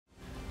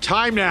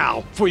Time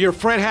now for your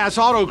Fred Haas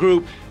Auto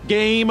Group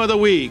Game of the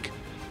Week.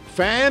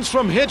 Fans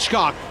from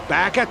Hitchcock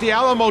back at the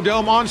Alamo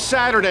Dome on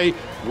Saturday,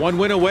 one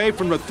win away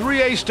from the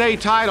 3A state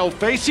title,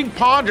 facing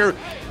Ponder.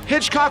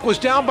 Hitchcock was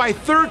down by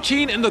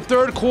 13 in the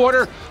third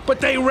quarter,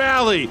 but they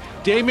rally.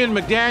 Damian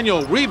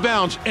McDaniel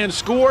rebounds and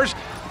scores.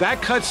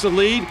 That cuts the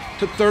lead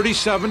to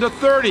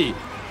 37-30.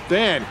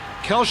 Then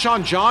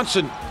Kelshawn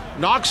Johnson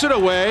knocks it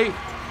away.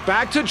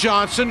 Back to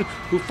Johnson,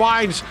 who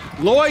finds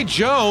Lloyd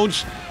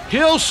Jones.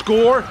 He'll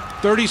score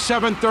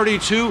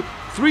 37-32,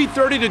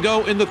 3:30 to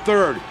go in the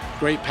third.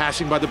 Great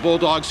passing by the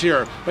Bulldogs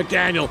here.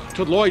 McDaniel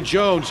to Lloyd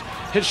Jones.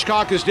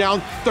 Hitchcock is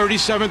down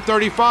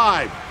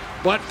 37-35.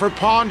 But for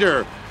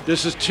Ponder,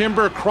 this is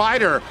Timber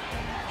Kreider.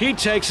 He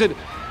takes it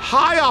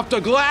high off the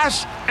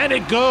glass, and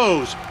it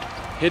goes.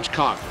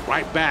 Hitchcock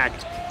right back.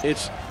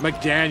 It's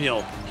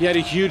McDaniel. He had a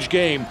huge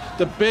game.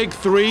 The big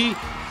three,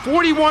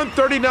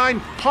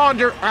 41-39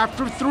 Ponder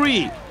after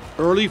three.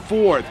 Early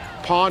fourth,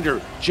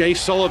 Ponder, Jay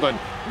Sullivan.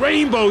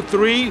 Rainbow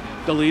three,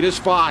 the lead is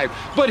 5.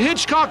 But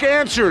Hitchcock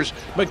answers.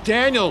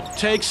 McDaniel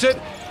takes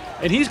it,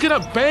 and he's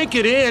gonna bank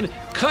it in,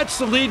 cuts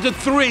the lead to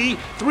 3,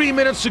 3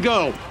 minutes to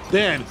go.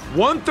 Then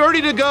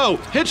 1:30 to go,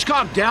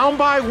 Hitchcock down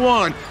by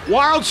 1.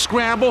 Wild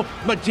scramble,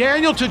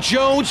 McDaniel to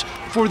Jones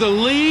for the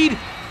lead,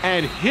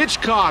 and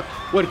Hitchcock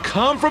would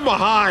come from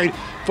behind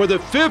for the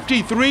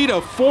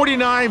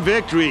 53-49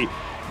 victory.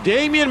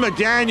 Damian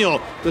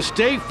McDaniel, the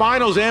state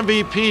finals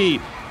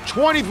MVP,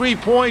 23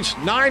 points,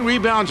 9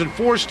 rebounds, and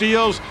 4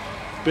 steals.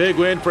 Big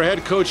win for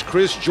head coach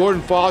Chris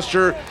Jordan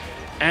Foster.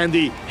 And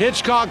the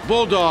Hitchcock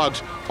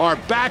Bulldogs are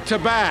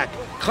back-to-back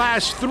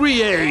Class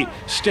 3A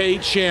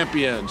state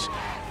champions.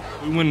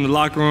 We went in the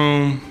locker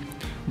room.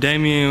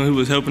 Damian, who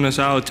was helping us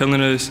out,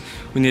 telling us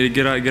we need to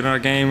get our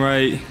game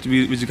right.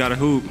 We just got to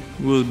hoop.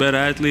 We was better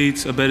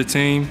athletes, a better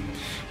team.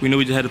 We knew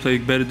we just had to play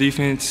better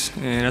defense,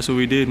 and that's what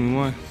we did, and we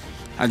won.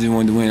 I just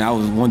wanted to win. I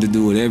wanted to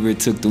do whatever it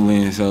took to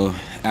win. So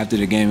after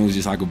the game, it was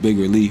just like a big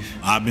relief.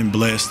 I've been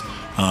blessed.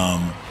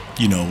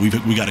 You know,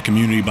 we got a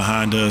community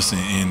behind us,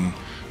 and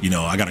you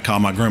know, I got to call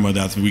my grandmother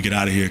after we get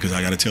out of here because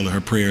I got to tell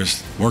her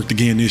prayers worked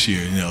again this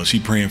year. You know, she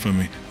praying for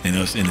me and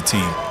us and the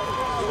team.